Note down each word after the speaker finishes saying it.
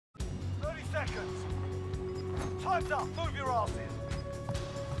seconds. Time's up. Move your asses.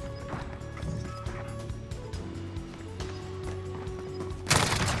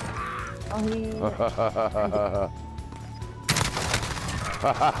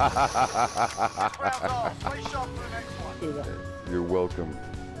 Stay sharp for the next one. You're welcome.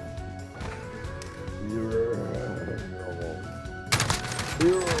 You're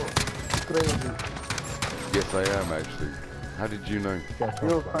crazy. Yes, I am actually. How did you know?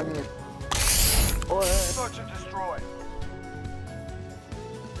 You're funny. Search and destroy.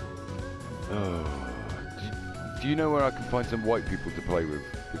 Oh. Do you know where I can find some white people to play with?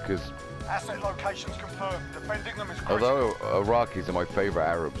 Because Asset locations confirmed. Defending them is critical. although Iraqis are my favorite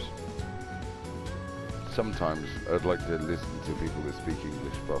Arabs, sometimes I'd like to listen to people that speak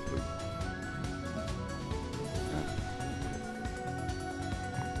English properly.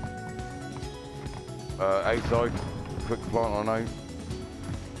 A side, quick plant on A.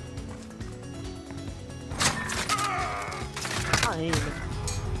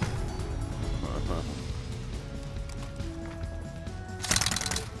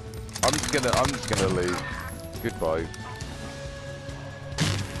 I'm just gonna leave. Goodbye.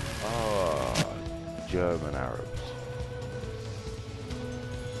 Ah, German Arabs.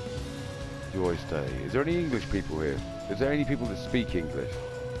 Do I stay? Is there any English people here? Is there any people that speak English?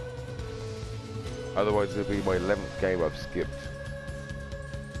 Otherwise it'll be my 11th game I've skipped.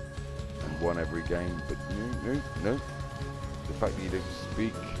 And won every game, but no. The fact that you don't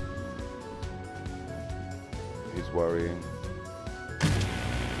speak is worrying.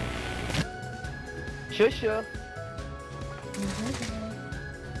 شو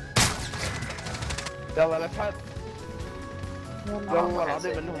يلا نسحب والله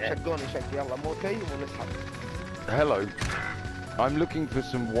العظيم انهم شقوني شق يلا مو اوكي ونسحب. Hello. I'm looking for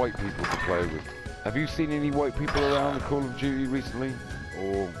some white people to play with. Have you seen any white people around the Call of Duty recently?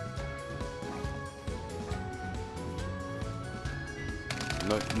 Or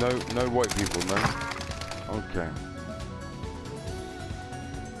no white people, no? Okay.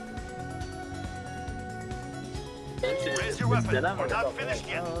 Raise your weapon. We're not finished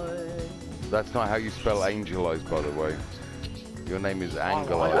yet. That's not how you spell Angelize, by the way. Your name is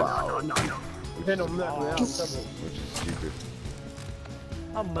Angelize. Which is stupid.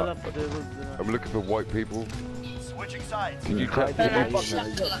 I'm looking for white people. Switching sides. Can you type Yeah,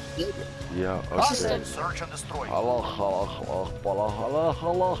 okay. Search and destroy.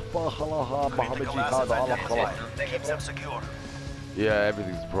 Keep them secure. Yeah,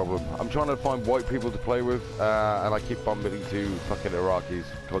 everything's a problem. I'm trying to find white people to play with, and I keep bumping into fucking Iraqis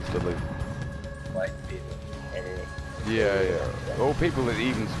constantly. White people. Yeah. Or people that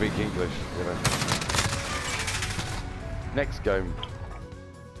even speak English, you know. Next game.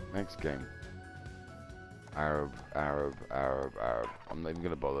 Arab. I'm not even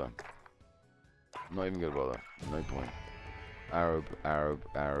gonna bother. No point. Arab.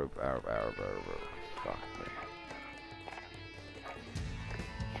 Fuck me.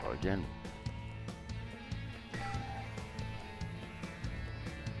 Try again.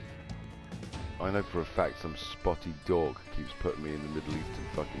 I know for a fact some spotty dog keeps putting me in the Middle Eastern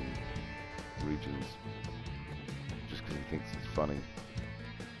fucking regions. Just because he thinks it's funny.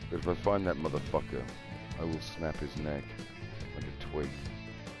 But if I find that motherfucker, I will snap his neck like a twig.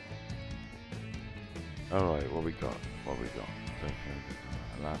 Alright, what we got?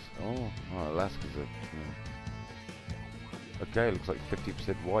 Alaska. Oh, Alaska's a... Okay, looks like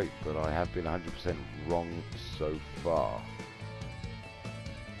 50% white, but I have been 100% wrong so far.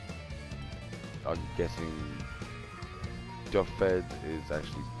 I'm guessing Duffed is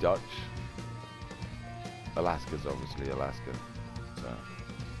actually Dutch. Alaska's obviously Alaska. So.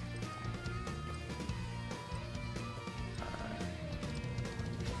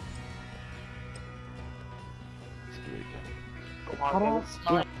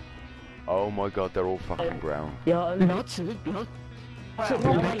 Oh my god, they're all fucking brown.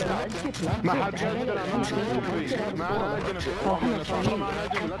 ما حد جنبنا معنا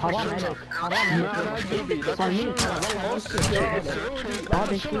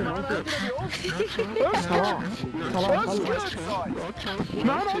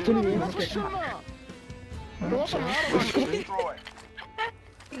اجنبي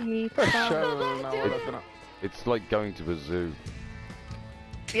It's like going to a zoo.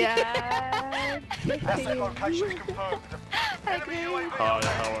 Yeah. Asset locations confirmed. Enemy UAV. Hi,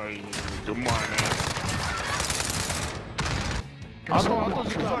 how are you? Good morning.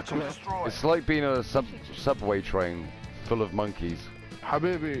 Search and destroy. It's like being on a subway train full of monkeys.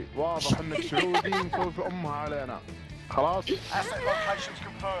 حبيبي واضح انك سعودي مفوت امها علينا خلاص. Asset locations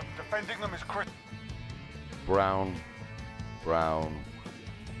confirmed. Defending them is critical. Brown.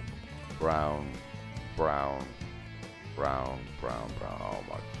 Brown, brown, brown, brown, brown. Oh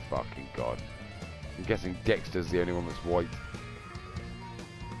my fucking god. I'm guessing Dexter's the only one that's white.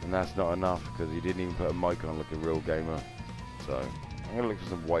 And that's not enough because he didn't even put a mic on like a real gamer. So, I'm gonna look for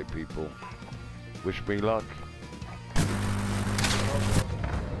some white people. Wish me luck.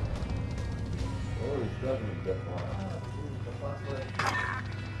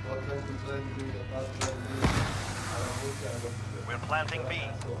 We're planting B.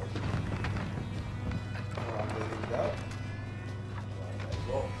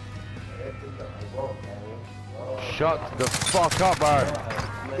 Shut the fuck up, man!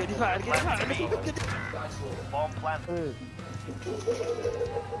 Bomb planted.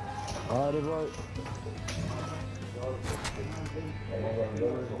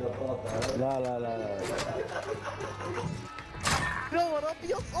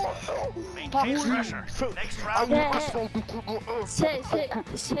 Maintain pressure. Next round.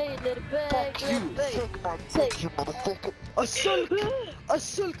 شيء لرباك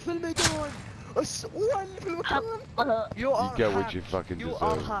السلك في الميدان وين في المكان You get what you fucking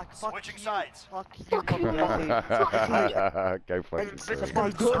deserve. Switching sides. Go fucking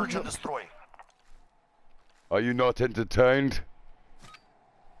Search and destroy. Are you not entertained?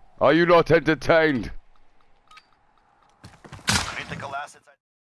 Are you not entertained?